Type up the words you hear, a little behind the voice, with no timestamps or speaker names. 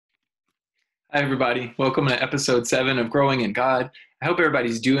Hi, everybody. Welcome to episode 7 of Growing in God. I hope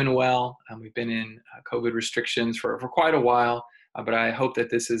everybody's doing well. We've been in COVID restrictions for quite a while, but I hope that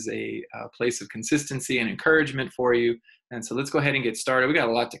this is a place of consistency and encouragement for you. And so let's go ahead and get started. We got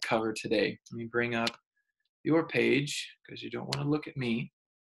a lot to cover today. Let me bring up your page because you don't want to look at me.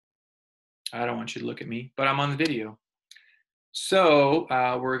 I don't want you to look at me, but I'm on the video. So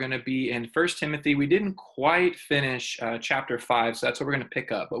we're going to be in 1 Timothy. We didn't quite finish chapter 5, so that's what we're going to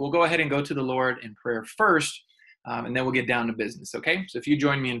pick up. But we'll go ahead and go to the Lord in prayer first, and then we'll get down to business, okay? So if you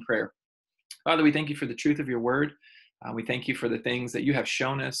join me in prayer. Father, we thank you for the truth of your word. We thank you for the things that you have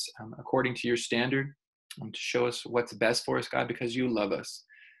shown us according to your standard to show us what's best for us, God, because you love us.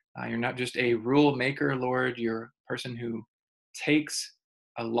 You're not just a rule maker, Lord. You're a person who takes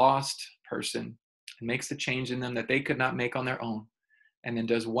a lost person and makes the change in them that they could not make on their own, and then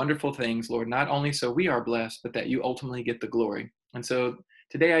does wonderful things, Lord, not only so we are blessed, but that you ultimately get the glory. And so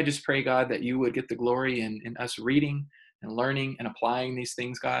today I just pray, God, that you would get the glory in us reading and learning and applying these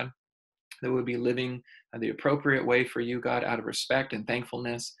things, God, that we would be living the appropriate way for you, God, out of respect and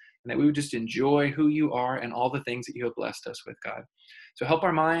thankfulness, and that we would just enjoy who you are and all the things that you have blessed us with, God. So help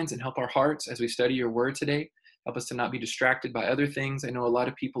our minds and help our hearts as we study your word today. Help us to not be distracted by other things. I know a lot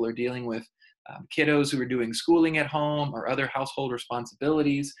of people are dealing with kiddos who are doing schooling at home or other household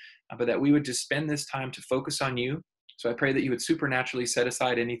responsibilities, but that we would just spend this time to focus on you. So I pray that you would supernaturally set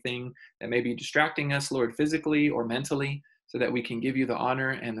aside anything that may be distracting us, Lord, physically or mentally, so that we can give you the honor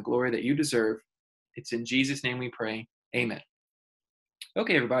and the glory that you deserve. It's in Jesus' name we pray. Amen.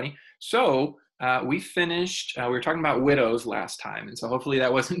 Okay, everybody. So we finished, we were talking about widows last time, and so hopefully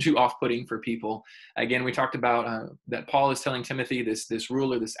that wasn't too off-putting for people. Again, we talked about that Paul is telling Timothy this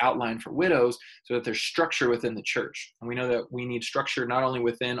rule or this outline for widows so that there's structure within the church. And we know that we need structure not only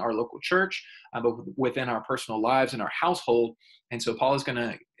within our local church, but within our personal lives and our household. And so Paul is going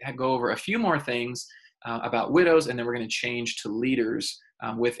to go over a few more things about widows, and then we're going to change to leaders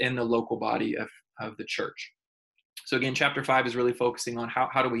within the local body of the church. So again, chapter 5 is really focusing on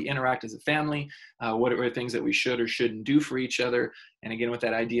how do we interact as a family, what are things that we should or shouldn't do for each other, and again, with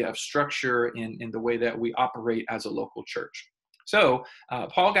that idea of structure in the way that we operate as a local church. So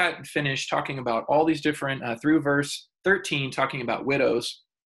Paul got finished talking about all these different, through verse 13, talking about widows,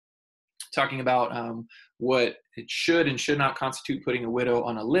 talking about what it should and should not constitute putting a widow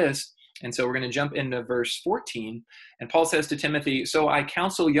on a list. And so we're going to jump into verse 14. And Paul says to Timothy, "So I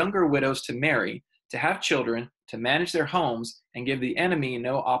counsel younger widows to marry, to have children, to manage their homes, and give the enemy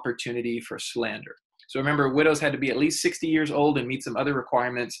no opportunity for slander." So remember, widows had to be at least 60 years old and meet some other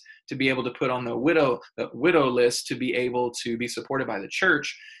requirements to be able to put on the widow list to be able to be supported by the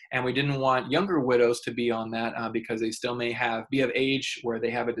church. And we didn't want younger widows to be on that because they still may be of age where they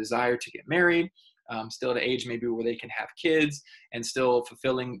have a desire to get married, still at an age maybe where they can have kids, and still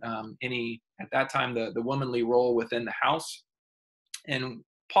fulfilling at that time, the womanly role within the house. And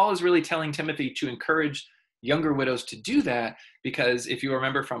Paul is really telling Timothy to encourage younger widows to do that, because if you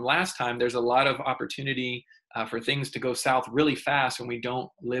remember from last time, there's a lot of opportunity for things to go south really fast when we don't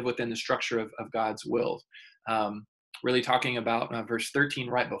live within the structure of God's will. Really talking about verse 13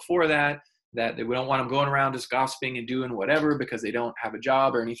 right before that we don't want them going around just gossiping and doing whatever because they don't have a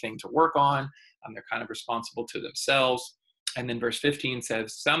job or anything to work on. They're kind of responsible to themselves. And then verse 15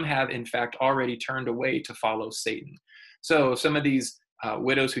 says, "Some have in fact already turned away to follow Satan." So some of these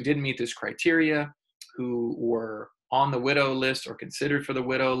widows who didn't meet this criteria, who were on the widow list or considered for the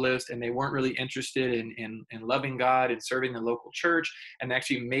widow list, and they weren't really interested in loving God and serving the local church, and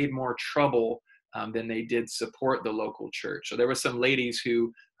actually made more trouble than they did support the local church. So there were some ladies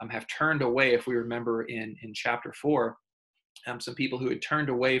who have turned away, if we remember in chapter 4, some people who had turned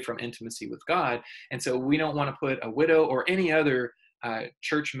away from intimacy with God. And so we don't want to put a widow or any other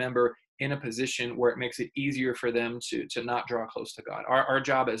church member in a position where it makes it easier for them to not draw close to God. Our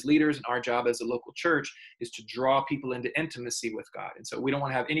job as leaders and our job as a local church is to draw people into intimacy with God. And so we don't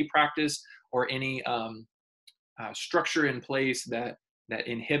want to have any practice or any structure in place that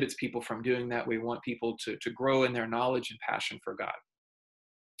inhibits people from doing that. We want people to grow in their knowledge and passion for God.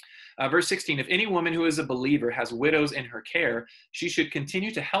 Verse 16, "If any woman who is a believer has widows in her care, she should continue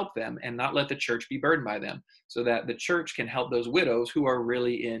to help them and not let the church be burdened by them, so that the church can help those widows who are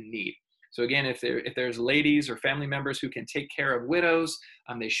really in need." So again, if there's ladies or family members who can take care of widows,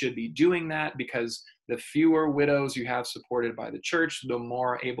 they should be doing that, because the fewer widows you have supported by the church, the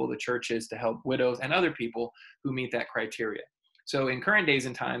more able the church is to help widows and other people who meet that criteria. So in current days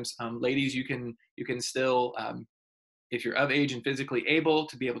and times, ladies, you can still, if you're of age and physically able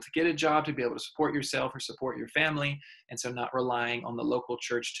to get a job, to be able to support yourself or support your family, and so not relying on the local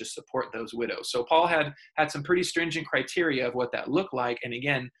church to support those widows. So Paul had some pretty stringent criteria of what that looked like. And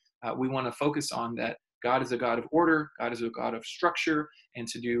again, we want to focus on that God is a God of order, God is a God of structure, and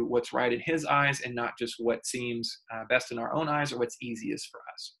to do what's right in his eyes and not just what seems best in our own eyes or what's easiest for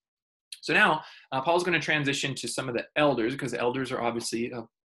us. So now Paul's going to transition to some of the elders, because the elders are obviously a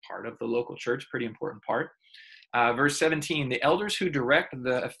part of the local church, pretty important part. Verse 17, the elders who direct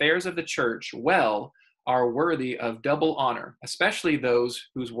the affairs of the church well are worthy of double honor, especially those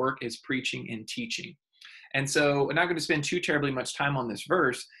whose work is preaching and teaching. And so we're not going to spend too terribly much time on this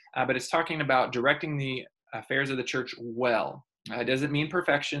verse, but it's talking about directing the affairs of the church well. It doesn't mean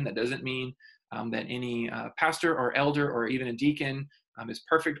perfection. That doesn't mean that any pastor or elder or even a deacon is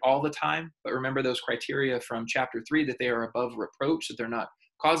perfect all the time. But remember those criteria from chapter 3, that they are above reproach, that they're not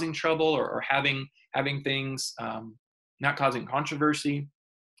causing trouble or having things, not causing controversy,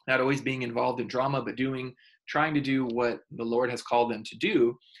 not always being involved in drama, but trying to do what the Lord has called them to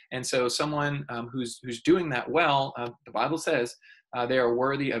do. And so someone who's doing that well, the Bible says they are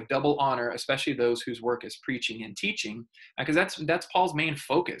worthy of double honor, especially those whose work is preaching and teaching, because that's Paul's main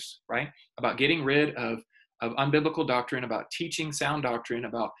focus, right? About getting rid of unbiblical doctrine, about teaching sound doctrine,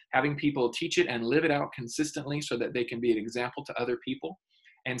 about having people teach it and live it out consistently so that they can be an example to other people.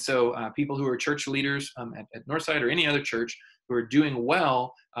 And so people who are church leaders at Northside or any other church who are doing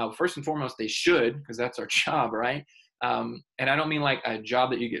well, first and foremost, they should, because that's our job, right? And I don't mean like a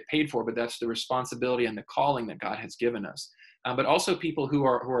job that you get paid for, but that's the responsibility and the calling that God has given us. But also people who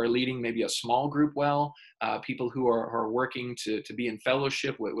are leading maybe a small group well, people who are working to be in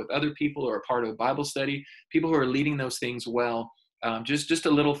fellowship with other people or a part of Bible study, people who are leading those things well. Just a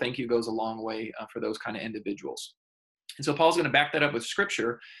little thank you goes a long way for those kind of individuals. And so Paul's going to back that up with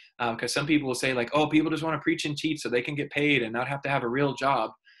scripture, because some people will say like, oh, people just want to preach and teach so they can get paid and not have to have a real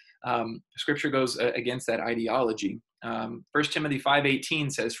job. Scripture goes against that ideology. 1 Timothy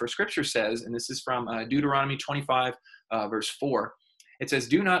 5:18 says, for scripture says, and this is from Deuteronomy 25, verse 4, it says,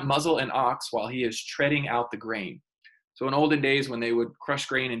 do not muzzle an ox while he is treading out the grain. So in olden days, when they would crush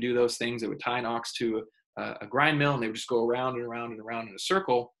grain and do those things, they would tie an ox to a grind mill, and they would just go around and around and around in a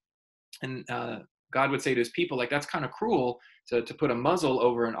circle. And God would say to his people, like, that's kind of cruel to put a muzzle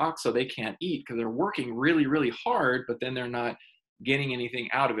over an ox so they can't eat, because they're working really, really hard, but then they're not getting anything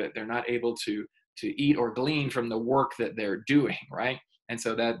out of it. They're not able to eat or glean from the work that they're doing, right? And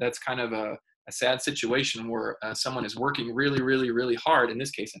so that's kind of a sad situation where someone is working really, really, really hard, in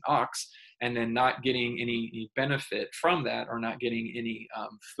this case an ox, and then not getting any benefit from that, or not getting any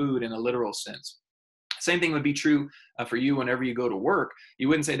food in a literal sense. Same thing would be true for you whenever you go to work. You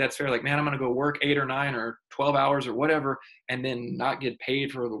wouldn't say that's fair, like, man, I'm going to go work 8 or 9 or 12 hours or whatever, and then not get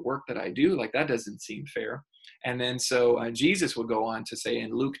paid for the work that I do. Like, that doesn't seem fair. And then so Jesus would go on to say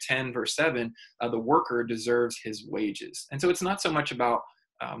in Luke 10, verse 7, the worker deserves his wages. And so it's not so much about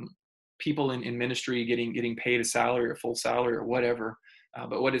people in ministry getting paid a salary or full salary or whatever,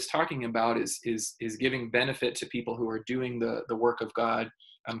 but what it's talking about is giving benefit to people who are doing the work of God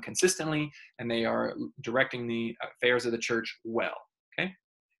consistently, and they are directing the affairs of the church well. Okay.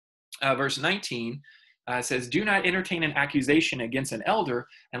 Verse 19 says, do not entertain an accusation against an elder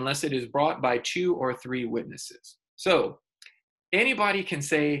unless it is brought by 2 or 3 witnesses. So anybody can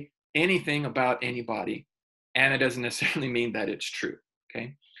say anything about anybody, and it doesn't necessarily mean that it's true.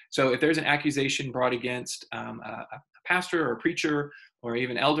 Okay. So if there's an accusation brought against a pastor or a preacher or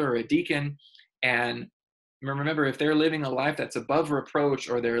even elder or a deacon, and remember, if they're living a life that's above reproach,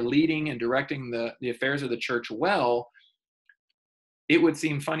 or they're leading and directing the affairs of the church well, it would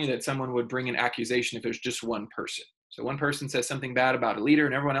seem funny that someone would bring an accusation if there's just one person. So one person says something bad about a leader,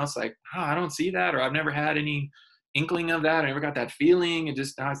 and everyone else like, oh, I don't see that, or I've never had any inkling of that, I never got that feeling, and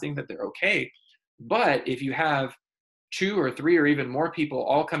just I think that they're okay. But if you have 2 or 3 or even more people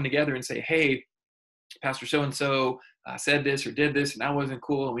all come together and say, hey, Pastor so-and-so said this or did this, and that wasn't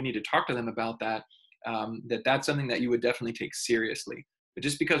cool, and we need to talk to them about that, that's something that you would definitely take seriously. But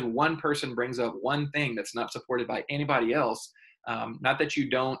just because one person brings up one thing that's not supported by anybody else, not that you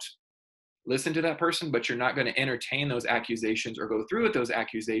don't listen to that person, but you're not going to entertain those accusations or go through with those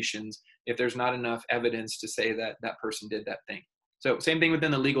accusations if there's not enough evidence to say that that person did that thing. So same thing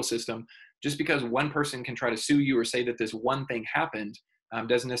within the legal system. Just because one person can try to sue you or say that this one thing happened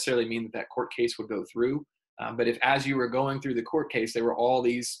doesn't necessarily mean that court case would go through. But if as you were going through the court case, there were all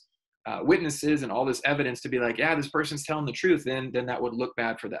these witnesses and all this evidence to be like, yeah, this person's telling the truth, then that would look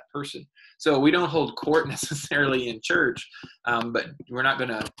bad for that person. So we don't hold court necessarily in church, but we're not going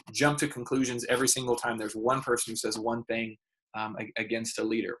to jump to conclusions every single time there's one person who says one thing against a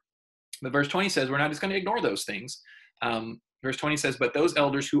leader. But verse 20 says we're not just going to ignore those things. Verse 20 says, but those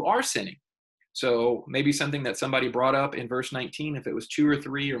elders who are sinning. So maybe something that somebody brought up in verse 19, if it was 2 or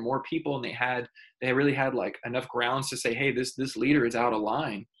 3 or more people, and they really had like enough grounds to say, hey, this leader is out of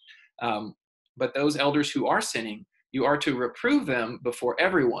line. But those elders who are sinning, you are to reprove them before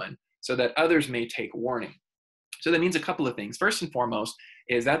everyone so that others may take warning. So that means a couple of things. First and foremost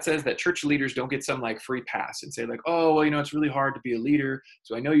is that says that church leaders don't get some like free pass and say like, oh, well, it's really hard to be a leader.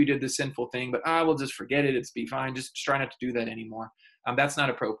 So I know you did this sinful thing, but we'll just forget it. It's be fine. Just try not to do that anymore. That's not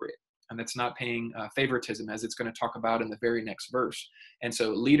appropriate. And that's not paying favoritism, as it's going to talk about in the very next verse. And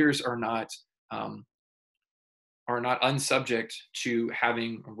so leaders are not unsubject to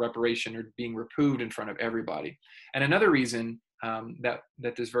having reparation or being reproved in front of everybody. And another reason that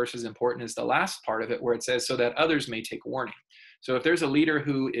this verse is important is the last part of it, where it says, so that others may take warning. So if there's a leader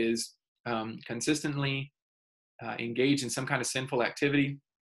who is consistently engaged in some kind of sinful activity,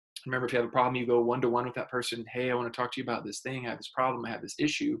 remember, if you have a problem, you go one-to-one with that person. Hey, I want to talk to you about this thing. I have this problem. I have this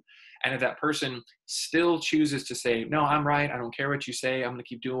issue. And if that person still chooses to say, no, I'm right, I don't care what you say, I'm going to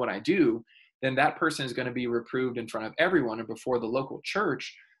keep doing what I do, then that person is going to be reproved in front of everyone and before the local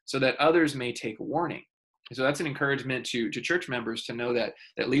church so that others may take warning. So that's an encouragement to church members to know that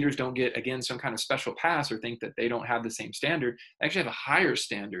leaders don't get, again, some kind of special pass or think that they don't have the same standard. They actually have a higher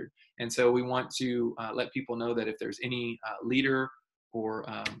standard. And so we want to let people know that if there's any leader or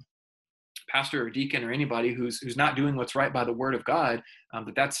pastor or deacon or anybody who's not doing what's right by the word of God,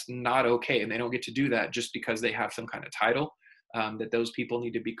 that's not okay. And they don't get to do that just because they have some kind of title. That those people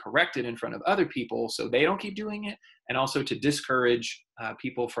need to be corrected in front of other people so they don't keep doing it, and also to discourage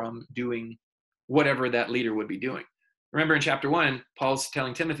people from doing whatever that leader would be doing. Remember in chapter 1, Paul's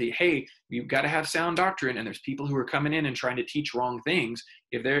telling Timothy, hey, you've got to have sound doctrine, and there's people who are coming in and trying to teach wrong things.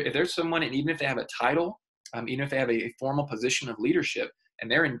 If there's someone, and even if they have a title, even if they have a formal position of leadership, and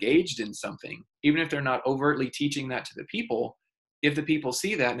they're engaged in something, even if they're not overtly teaching that to the people, if the people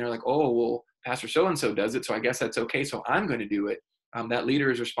see that and they're like, oh, well, Pastor so-and-so does it, so I guess that's okay, so I'm going to do it. That leader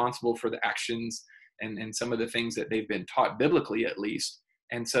is responsible for the actions and some of the things that they've been taught biblically, at least.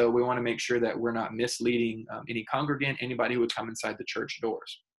 And so we want to make sure that we're not misleading any congregant, anybody who would come inside the church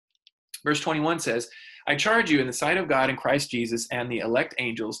doors. Verse 21 says, I charge you in the sight of God and Christ Jesus and the elect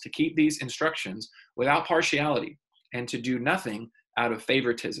angels to keep these instructions without partiality and to do nothing out of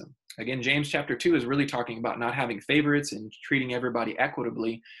favoritism. Again, James chapter 2 is really talking about not having favorites and treating everybody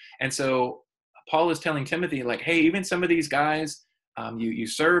equitably. And so Paul is telling Timothy, like, hey, even some of these guys you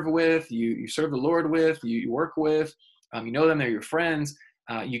serve with, you serve the Lord with, you work with, you know them, they're your friends,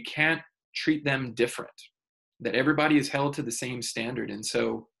 you can't treat them different, that everybody is held to the same standard. And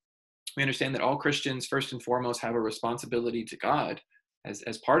so we understand that all Christians, first and foremost, have a responsibility to God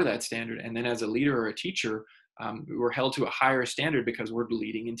as part of that standard. And then as a leader or a teacher, we're held to a higher standard because we're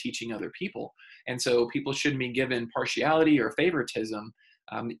leading and teaching other people. And so people shouldn't be given partiality or favoritism,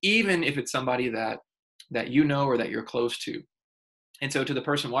 even if it's somebody that you know or that you're close to. And so to the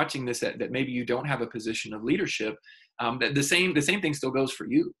person watching this, that maybe you don't have a position of leadership, the same thing still goes for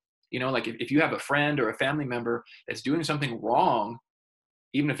you. Like if you have a friend or a family member that's doing something wrong,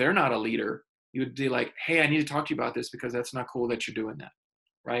 even if they're not a leader, you would be like, hey, I need to talk to you about this because that's not cool that you're doing that.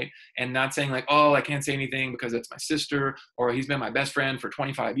 Right? And not saying like, oh, I can't say anything because it's my sister, or he's been my best friend for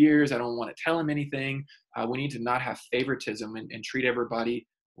 25 years. I don't want to tell him anything. We need to not have favoritism and treat everybody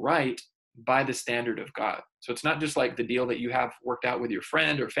right by the standard of God. So it's not just like the deal that you have worked out with your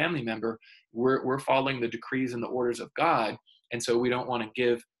friend or family member. We're following the decrees and the orders of God. And so we don't want to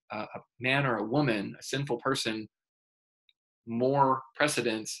give a man or a woman, a sinful person, more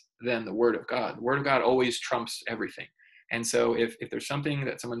precedence than the word of God. The word of God always trumps everything. And so if there's something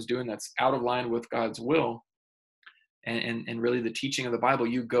that someone's doing that's out of line with God's will and really the teaching of the Bible,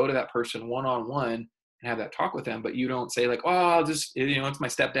 you go to that person one-on-one and have that talk with them, but you don't say like, oh, I'll just, it's my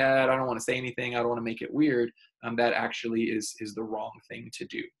stepdad, I don't want to say anything, I don't want to make it weird. That actually is the wrong thing to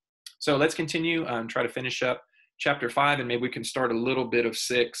do. So let's continue, try to finish up chapter 5, and maybe we can start a little bit of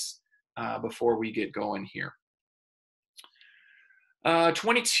 6 before we get going here.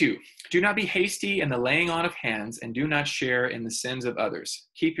 22, do not be hasty in the laying on of hands, and do not share in the sins of others.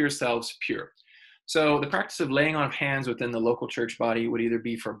 Keep yourselves pure. So the practice of laying on of hands within the local church body would either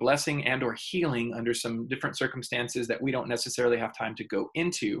be for blessing and or healing under some different circumstances that we don't necessarily have time to go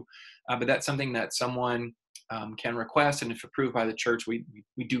into, but that's something that someone can request, and if approved by the church, we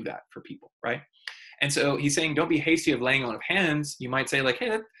do that for people, right? And so he's saying, don't be hasty of laying on of hands. You might say like,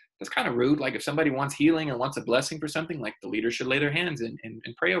 hey, that's kind of rude. Like if somebody wants healing or wants a blessing for something, like the leader should lay their hands and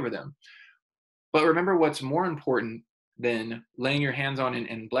pray over them. But remember, what's more important than laying your hands on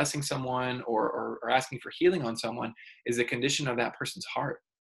and blessing someone or asking for healing on someone is the condition of that person's heart,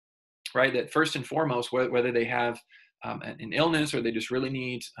 right? That first and foremost, whether they have an illness or they just really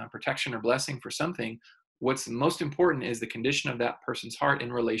need protection or blessing for something, what's most important is the condition of that person's heart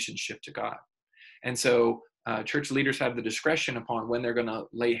in relationship to God. And so church leaders have the discretion upon when they're going to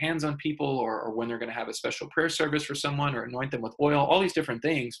lay hands on people, or when they're going to have a special prayer service for someone, or anoint them with oil, all these different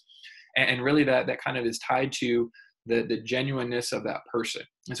things. And really that kind of is tied to the genuineness of that person.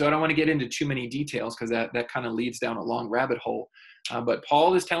 And so I don't want to get into too many details, because that kind of leads down a long rabbit hole. But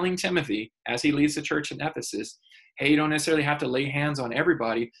Paul is telling Timothy, as he leads the church in Ephesus, hey, you don't necessarily have to lay hands on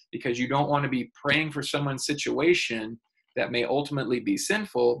everybody, because you don't want to be praying for someone's situation that may ultimately be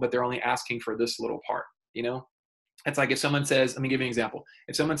sinful, but they're only asking for this little part. It's like if someone says, let me give you an example.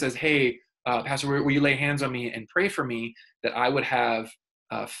 If someone says, hey, Pastor, will you lay hands on me and pray for me that I would have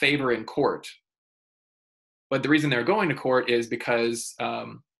favor in court? But the reason they're going to court is because,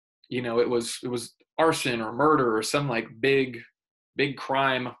 it was arson or murder or some like big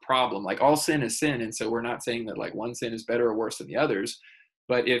crime problem. Like all sin is sin. And so we're not saying that like one sin is better or worse than the others.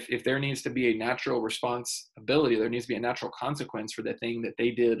 But if there needs to be a natural responsibility, there needs to be a natural consequence for the thing that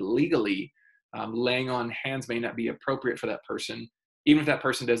they did legally, laying on hands may not be appropriate for that person. Even if that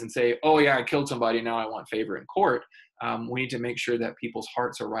person doesn't say, oh yeah, I killed somebody, now I want favor in court. We need to make sure that people's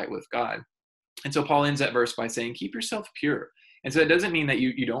hearts are right with God. And so Paul ends that verse by saying, keep yourself pure. And so it doesn't mean that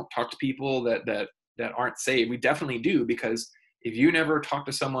you don't talk to people that aren't saved. We definitely do, because if you never talk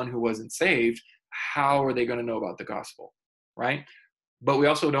to someone who wasn't saved, how are they going to know about the gospel, right? But we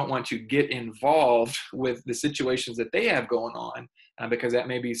also don't want to get involved with the situations that they have going on, because that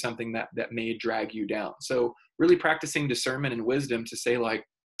may be something that may drag you down. So really practicing discernment and wisdom to say, like,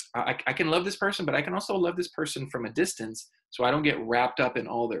 I can love this person, but I can also love this person from a distance, so I don't get wrapped up in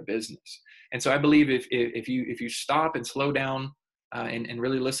all their business. And so I believe if you stop and slow down and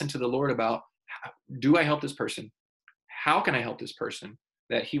really listen to the Lord about, do I help this person? How can I help this person?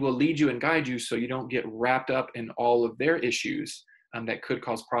 That he will lead you and guide you, so you don't get wrapped up in all of their issues that could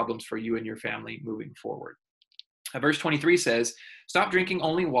cause problems for you and your family moving forward. Verse 23 says, stop drinking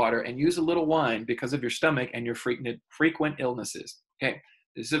only water and use a little wine because of your stomach and your frequent illnesses. Okay,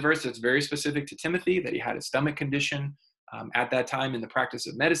 this is a verse that's very specific to Timothy, that he had a stomach condition. At that time in the practice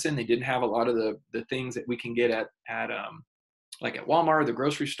of medicine, they didn't have a lot of the things that we can get at like at Walmart or the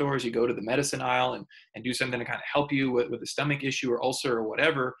grocery stores. You go to the medicine aisle and do something to kind of help you with a stomach issue or ulcer or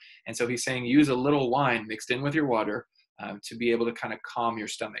whatever. And so he's saying use a little wine mixed in with your water to be able to kind of calm your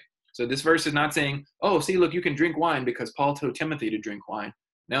stomach. So this verse is not saying, oh, see, look, you can drink wine because Paul told Timothy to drink wine.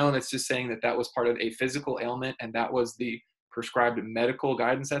 No, that's just saying that was part of a physical ailment, and that was the prescribed medical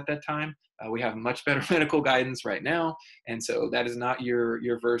guidance at that time. We have much better medical guidance right now. And so that is not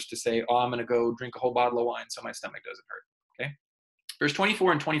your verse to say, oh, I'm going to go drink a whole bottle of wine so my stomach doesn't hurt. Okay. Verse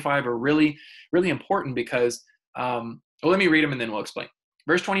 24 and 25 are really, really important because, let me read them and then we'll explain.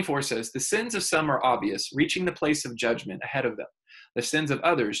 Verse 24 says, the sins of some are obvious, reaching the place of judgment ahead of them. The sins of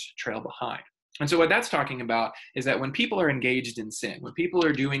others trail behind. And so what that's talking about is that when people are engaged in sin, when people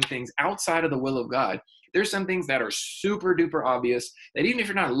are doing things outside of the will of God, there's some things that are super duper obvious that even if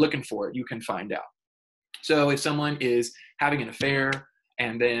you're not looking for it, you can find out. So if someone is having an affair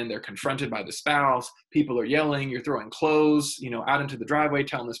and then they're confronted by the spouse, people are yelling, you're throwing clothes, out into the driveway,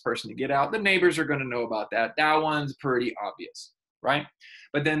 telling this person to get out, the neighbors are going to know about that. That one's pretty obvious, right?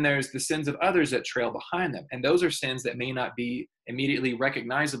 But then there's the sins of others that trail behind them. And those are sins that may not be immediately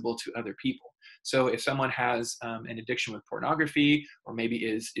recognizable to other people. So if someone has an addiction with pornography, or maybe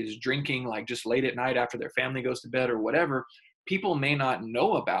is drinking like just late at night after their family goes to bed or whatever, people may not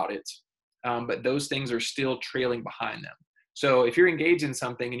know about it, but those things are still trailing behind them. So if you're engaged in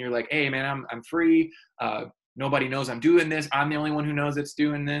something and you're like, hey man, I'm free, nobody knows I'm doing this, I'm the only one who knows it's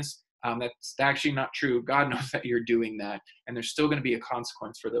doing this, that's actually not true. God knows that you're doing that, and there's still going to be a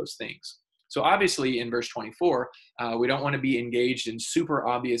consequence for those things. So obviously in verse 24, we don't want to be engaged in super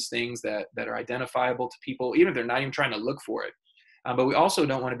obvious things that are identifiable to people, even if they're not even trying to look for it. But we also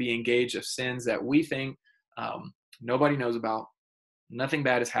don't want to be engaged of sins that we think nobody knows about, nothing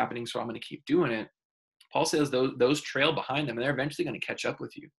bad is happening, so I'm going to keep doing it. Paul says those trail behind them, and they're eventually going to catch up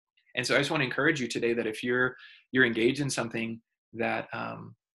with you. And so I just want to encourage you today that if you're engaged in something that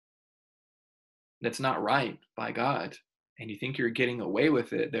that's not right by God, and you think you're getting away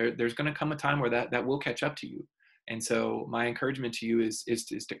with it, there's going to come a time where that will catch up to you. And so my encouragement to you is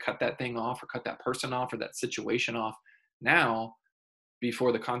to cut that thing off, or cut that person off, or that situation off now,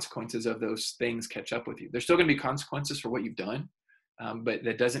 before the consequences of those things catch up with you. There's still going to be consequences for what you've done, but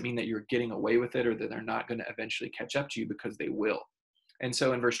that doesn't mean that you're getting away with it, or that they're not going to eventually catch up to you, because they will. And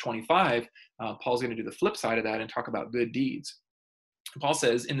so in verse 25, Paul's going to do the flip side of that and talk about good deeds. Paul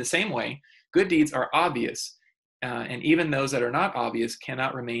says, in the same way, good deeds are obvious, and even those that are not obvious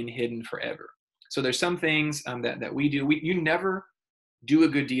cannot remain hidden forever. So there's some things that we do. You never do a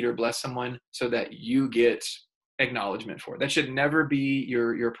good deed or bless someone so that you get acknowledgement for. That should never be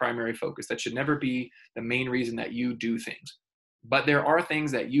your primary focus. That should never be the main reason that you do things. But there are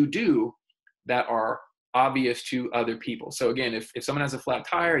things that you do that are obvious to other people. So again, if someone has a flat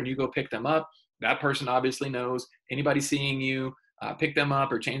tire and you go pick them up, that person obviously knows. Anybody seeing you pick them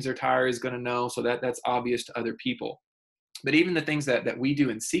up or change their tire is going to know. So that's obvious to other people. But even the things that we do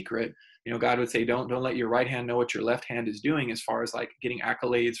in secret, God would say, don't let your right hand know what your left hand is doing, as far as like getting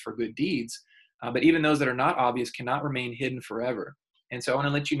accolades for good deeds. But even those that are not obvious cannot remain hidden forever. And so I want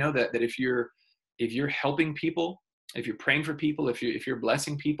to let you know that if you're helping people, if you're praying for people, if you're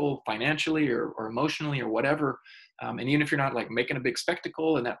blessing people financially or emotionally or whatever, and even if you're not like making a big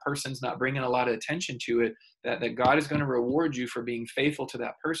spectacle and that person's not bringing a lot of attention to it, that God is going to reward you for being faithful to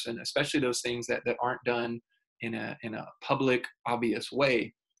that person, especially those things that aren't done in a public, obvious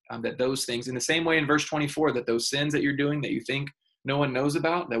way. That those things, in the same way in verse 24, that those sins that you're doing that you think no one knows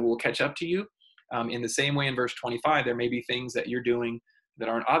about, that will catch up to you. In the same way in verse 25, there may be things that you're doing that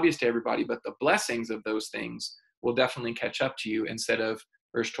aren't obvious to everybody, but the blessings of those things will definitely catch up to you, instead of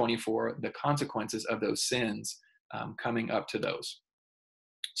verse 24, the consequences of those sins coming up to those.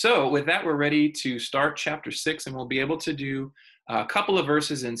 So with that, we're ready to start chapter 6, and we'll be able to do a couple of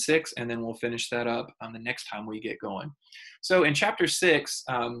verses in 6, and then we'll finish that up the next time we get going. So in chapter 6,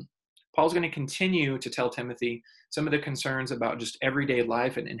 Paul's going to continue to tell Timothy some of the concerns about just everyday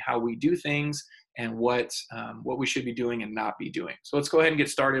life and how we do things, and what we should be doing and not be doing. So let's go ahead and get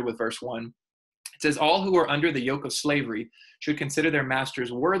started with verse 1. It says, all who are under the yoke of slavery should consider their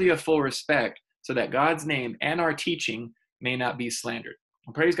masters worthy of full respect, so that God's name and our teaching may not be slandered.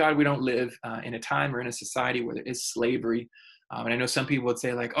 And praise God, we don't live in a time or in a society where there is slavery. And I know some people would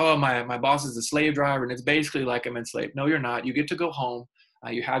say like, oh, my boss is a slave driver, and it's basically like I'm enslaved. No, you're not. You get to go home.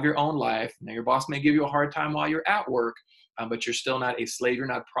 You have your own life. Now, your boss may give you a hard time while you're at work, but you're still not a slave. You're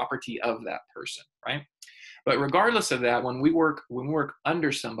not property of that person, right? But regardless of that, when we work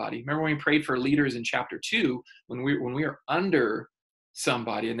under somebody, remember when we prayed for leaders in chapter 2, when we are under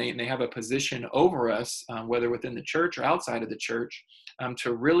somebody and they have a position over us, whether within the church or outside of the church,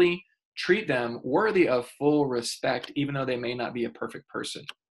 to really treat them worthy of full respect, even though they may not be a perfect person.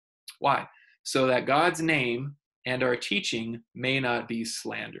 Why? So that God's name and our teaching may not be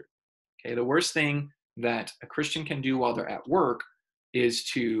slandered. Okay, the worst thing that a Christian can do while they're at work is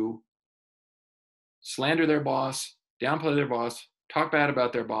to slander their boss, downplay their boss, talk bad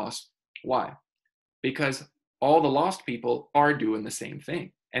about their boss. Why? Because all the lost people are doing the same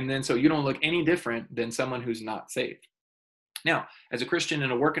thing. And then so you don't look any different than someone who's not saved. Now, as a Christian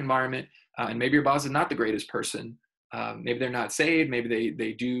in a work environment, and maybe your boss is not the greatest person, maybe they're not saved, maybe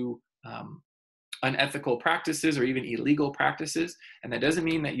they do unethical practices or even illegal practices, and that doesn't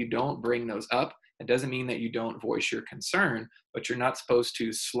mean that you don't bring those up. It doesn't mean that you don't voice your concern, but you're not supposed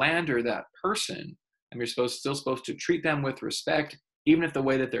to slander that person, and you're still supposed to treat them with respect, even if the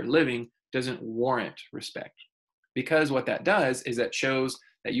way that they're living doesn't warrant respect. Because what that does is that shows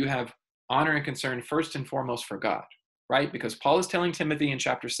that you have honor and concern first and foremost for God, right? Because Paul is telling Timothy in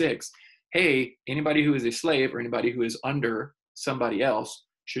chapter 6, hey, anybody who is a slave or anybody who is under somebody else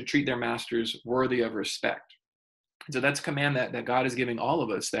should treat their masters worthy of respect. And so that's a command that God is giving all of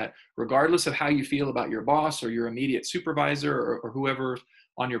us, that regardless of how you feel about your boss or your immediate supervisor or whoever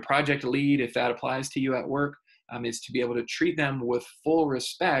on your project lead, if that applies to you at work, is to be able to treat them with full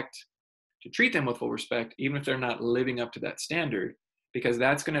respect, even if they're not living up to that standard, because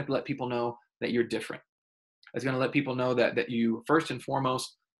that's going to let people know that you're different. It's going to let people know that you first and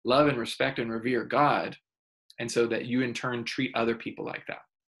foremost love and respect and revere God, and so that you in turn treat other people like that.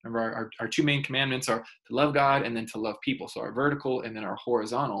 Remember, our two main commandments are to love God and then to love people. So our vertical and then our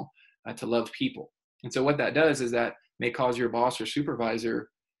horizontal, to love people. And so what that does is that may cause your boss or supervisor,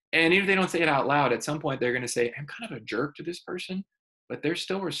 and even if they don't say it out loud, at some point they're going to say, I'm kind of a jerk to this person, but they're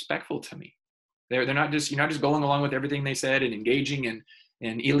still respectful to me. You're not just going along with everything they said and engaging in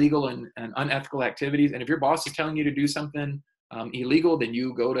illegal and unethical activities. And if your boss is telling you to do something illegal, then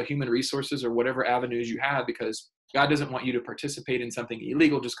you go to human resources or whatever avenues you have, because God doesn't want you to participate in something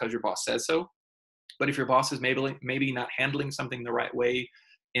illegal just because your boss says so. But if your boss is maybe not handling something the right way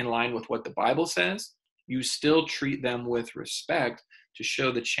in line with what the Bible says, you still treat them with respect to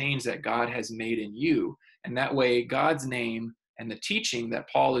show the change that God has made in you. And that way, God's name and the teaching that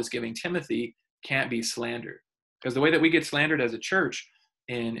Paul is giving Timothy can't be slandered. Because the way that we get slandered as a church,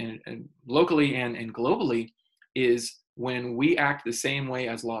 and locally and globally, is when we act the same way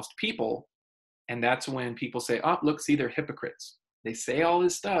as lost people. And that's when people say, oh, look, see, they're hypocrites. They say all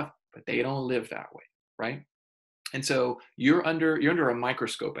this stuff, but they don't live that way, right? And so you're under a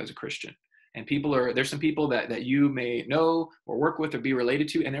microscope as a Christian. And there's some people that you may know or work with or be related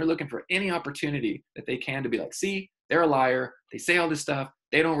to, and they're looking for any opportunity that they can to be like, see, they're a liar. They say all this stuff.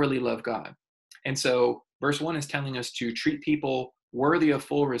 They don't really love God. And so verse 1 is telling us to treat people worthy of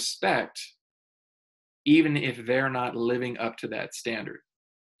full respect, even if they're not living up to that standard.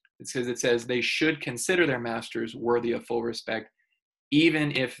 It says they should consider their masters worthy of full respect,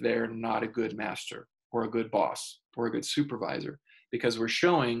 even if they're not a good master or a good boss or a good supervisor, because we're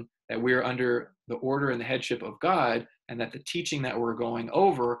showing that we're under the order and the headship of God, and that the teaching that we're going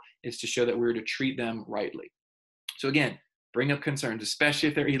over is to show that we're to treat them rightly. So again, bring up concerns, especially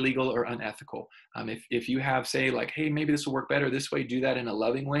if they're illegal or unethical. If you have, say, like, hey, maybe this will work better this way, do that in a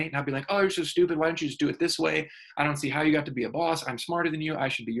loving way. Not be like, oh, you're so stupid. Why don't you just do it this way? I don't see how you got to be a boss. I'm smarter than you. I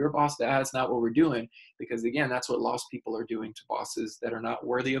should be your boss. That's not what we're doing. Because again, that's what lost people are doing to bosses that are not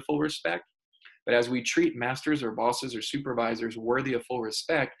worthy of full respect. But as we treat masters or bosses or supervisors worthy of full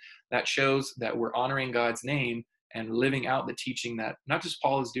respect, that shows that we're honoring God's name and living out the teaching that not just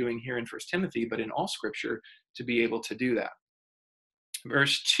Paul is doing here in 1 Timothy, but in all scripture, to be able to do that.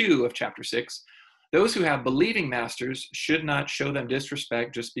 Verse 2 of chapter 6, those who have believing masters should not show them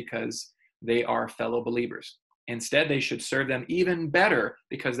disrespect just because they are fellow believers. Instead, they should serve them even better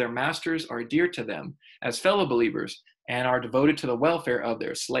because their masters are dear to them as fellow believers and are devoted to the welfare of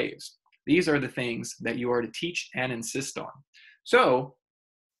their slaves. These are the things that you are to teach and insist on. So,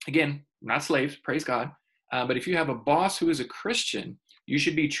 again, not slaves, praise God. But if you have a boss who is a Christian, you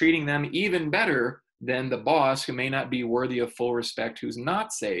should be treating them even better than the boss who may not be worthy of full respect, who's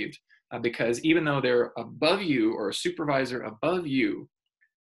not saved, because even though they're above you or a supervisor above you,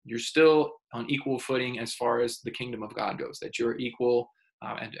 you're still on equal footing as far as the kingdom of God goes, that you're equal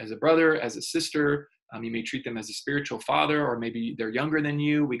and as a brother, as a sister. You may treat them as a spiritual father, or maybe they're younger than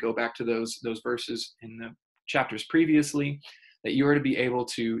you. We go back to those verses in the chapters previously, that you are to be able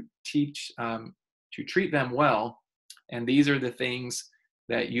to teach, to treat them well. And these are the things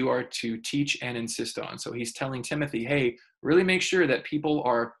that you are to teach and insist on. So he's telling Timothy, hey, really make sure that people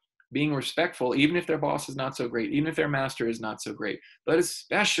are being respectful, even if their boss is not so great, even if their master is not so great, but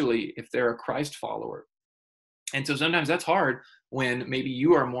especially if they're a Christ follower. And so sometimes that's hard when maybe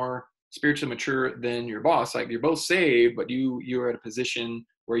you are more spiritually mature than your boss. Like, you're both saved, but you're at a position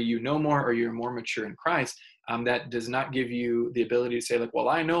where you know more, or you're more mature in Christ. That does not give you the ability to say, like, well,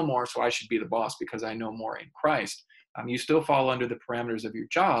 I know more, so I should be the boss because I know more in Christ. You still fall under the parameters of your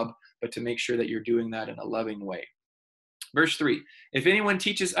job, but to make sure that you're doing that in a loving way. Verse 3, if anyone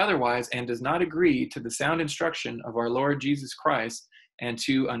teaches otherwise and does not agree to the sound instruction of our Lord Jesus Christ and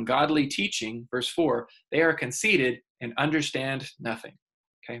to ungodly teaching, verse 4, they are conceited and understand nothing.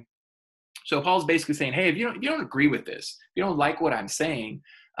 Okay. So Paul's basically saying, hey, if you don't agree with this, if you don't like what I'm saying,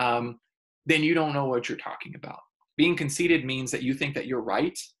 then you don't know what you're talking about. Being conceited means that you think that you're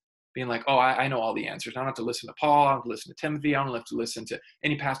right, being like, oh, I know all the answers. I don't have to listen to Paul. I don't have to listen to Timothy. I don't have to listen to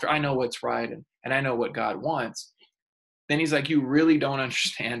any pastor. I know what's right, and I know what God wants. Then he's like, you really don't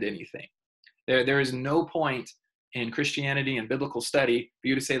understand anything. There is no point in Christianity and biblical study for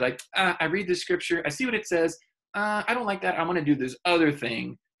you to say, like, I read this scripture, I see what it says, I don't like that, I'm going to do this other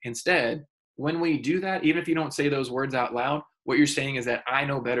thing instead. When we do that, even if you don't say those words out loud, what you're saying is that I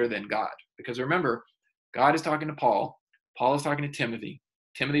know better than God. Because remember, God is talking to Paul, Paul is talking to Timothy,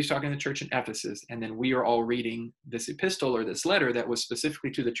 Timothy's talking to the church in Ephesus, and then we are all reading this epistle or this letter that was specifically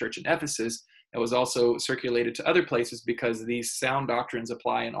to the church in Ephesus, that was also circulated to other places, because these sound doctrines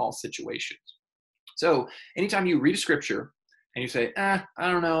apply in all situations. So anytime you read a scripture and you say, I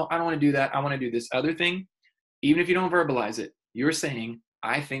don't know, I don't want to do that, I want to do this other thing, even if you don't verbalize it, you're saying,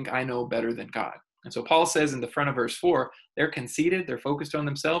 I think I know better than God. And so Paul says in the front of verse 4, they're conceited, they're focused on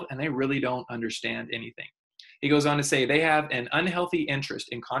themselves, and they really don't understand anything. He goes on to say they have an unhealthy interest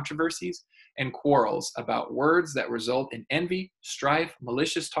in controversies and quarrels about words that result in envy, strife,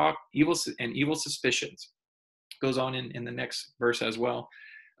 malicious talk, evil suspicions. Goes on in the next verse as well.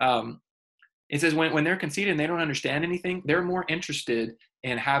 It says when they're conceited and they don't understand anything, they're more interested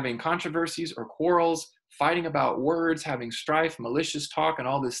in having controversies or quarrels, fighting about words, having strife, malicious talk, and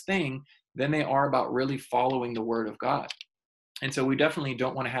all this thing, than they are about really following the word of God. And so we definitely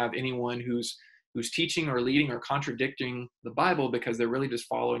don't want to have anyone who's teaching or leading or contradicting the Bible because they're really just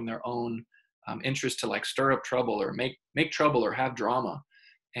following their own interest to, like, stir up trouble or make trouble or have drama.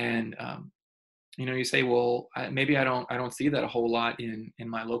 And you say, well, maybe I don't see that a whole lot in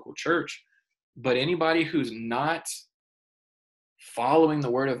my local church. But anybody who's not following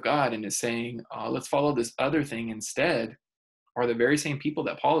the word of God and is saying, let's follow this other thing instead, are the very same people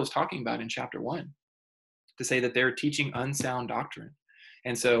that Paul is talking about in chapter 1, to say that they're teaching unsound doctrine.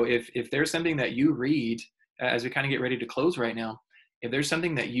 And so if there's something that you read, as we kind of get ready to close right now, if there's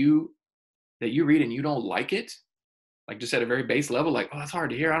something that you that you read and you don't like it, like just at a very base level, like, oh, that's hard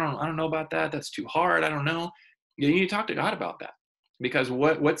to hear. I don't know about that. That's too hard. I don't know. You need to talk to God about that, because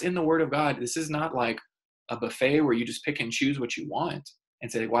what's in the Word of God, this is not like a buffet where you just pick and choose what you want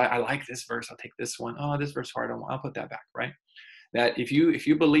and say, well, I like this verse, I'll take this one. Oh, this verse hard, I'll put that back, right? That if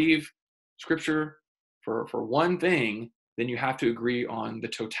you believe Scripture for one thing, then you have to agree on the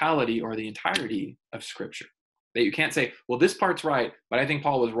totality or the entirety of Scripture. That you can't say, well, this part's right, but I think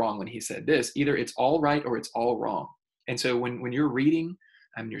Paul was wrong when he said this. Either it's all right or it's all wrong. And so when you're reading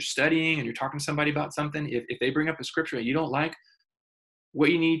and you're studying and you're talking to somebody about something, if they bring up a scripture that you don't like,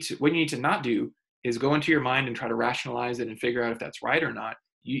 what you need to not do is go into your mind and try to rationalize it and figure out if that's right or not.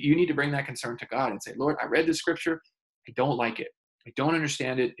 You need to bring that concern to God and say, Lord, I read this scripture. I don't like it. I don't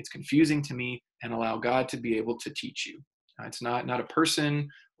understand it. It's confusing to me, and allow God to be able to teach you. It's not a person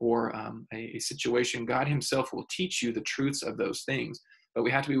or a situation. God himself will teach you the truths of those things. But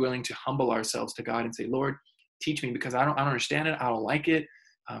we have to be willing to humble ourselves to God and say, Lord, teach me, because I don't understand it. I don't like it.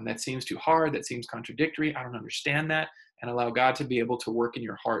 That seems too hard. That seems contradictory. I don't understand that. And allow God to be able to work in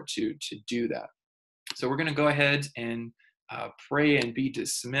your heart to do that. So we're going to go ahead and pray and be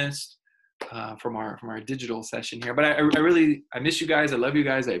dismissed from our digital session here. But I miss you guys. I love you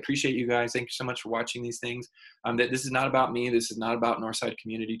guys. I appreciate you guys. Thank you so much for watching these things. That this is not about me. This is not about Northside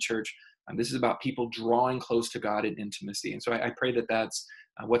Community Church. This is about people drawing close to God in intimacy. And so I pray that that's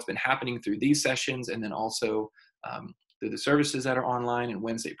what's been happening through these sessions, and then also through the services that are online and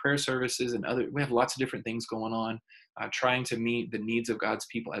Wednesday prayer services and other. We have lots of different things going on, trying to meet the needs of God's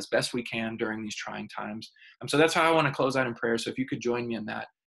people as best we can during these trying times. So that's how I want to close out in prayer. So if you could join me in that,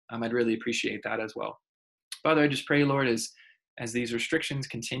 I'd really appreciate that as well. Father, I just pray, Lord, as these restrictions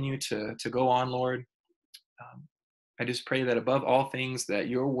continue to go on, Lord, I just pray that above all things, that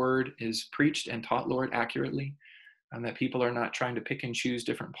your word is preached and taught, Lord, accurately, and that people are not trying to pick and choose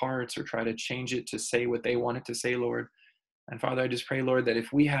different parts or try to change it to say what they want it to say, Lord. And Father, I just pray, Lord, that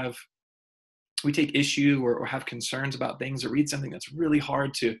if we take issue or have concerns about things, or read something that's really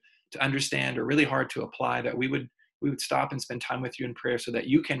hard to understand or really hard to apply, that we would stop and spend time with you in prayer so that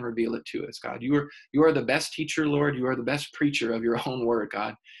you can reveal it to us, God. You are the best teacher, Lord. You are the best preacher of your own word,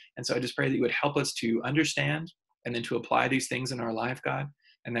 God. And so I just pray that you would help us to understand and then to apply these things in our life, God,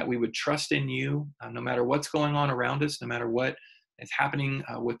 and that we would trust in you no matter what's going on around us, no matter what is happening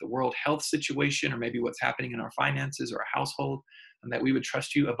with the world health situation, or maybe what's happening in our finances or our household, and that we would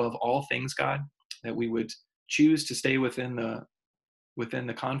trust you above all things, God, that we would choose to stay within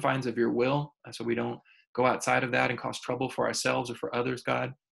the confines of your will, so we don't go outside of that and cause trouble for ourselves or for others,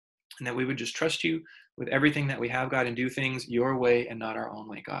 God, and that we would just trust you with everything that we have, God, and do things your way and not our own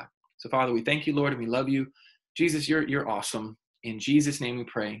way, God. So Father, we thank you, Lord, and we love you. Jesus, you're awesome. In Jesus' name we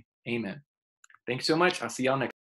pray. Amen. Thanks so much. I'll see y'all next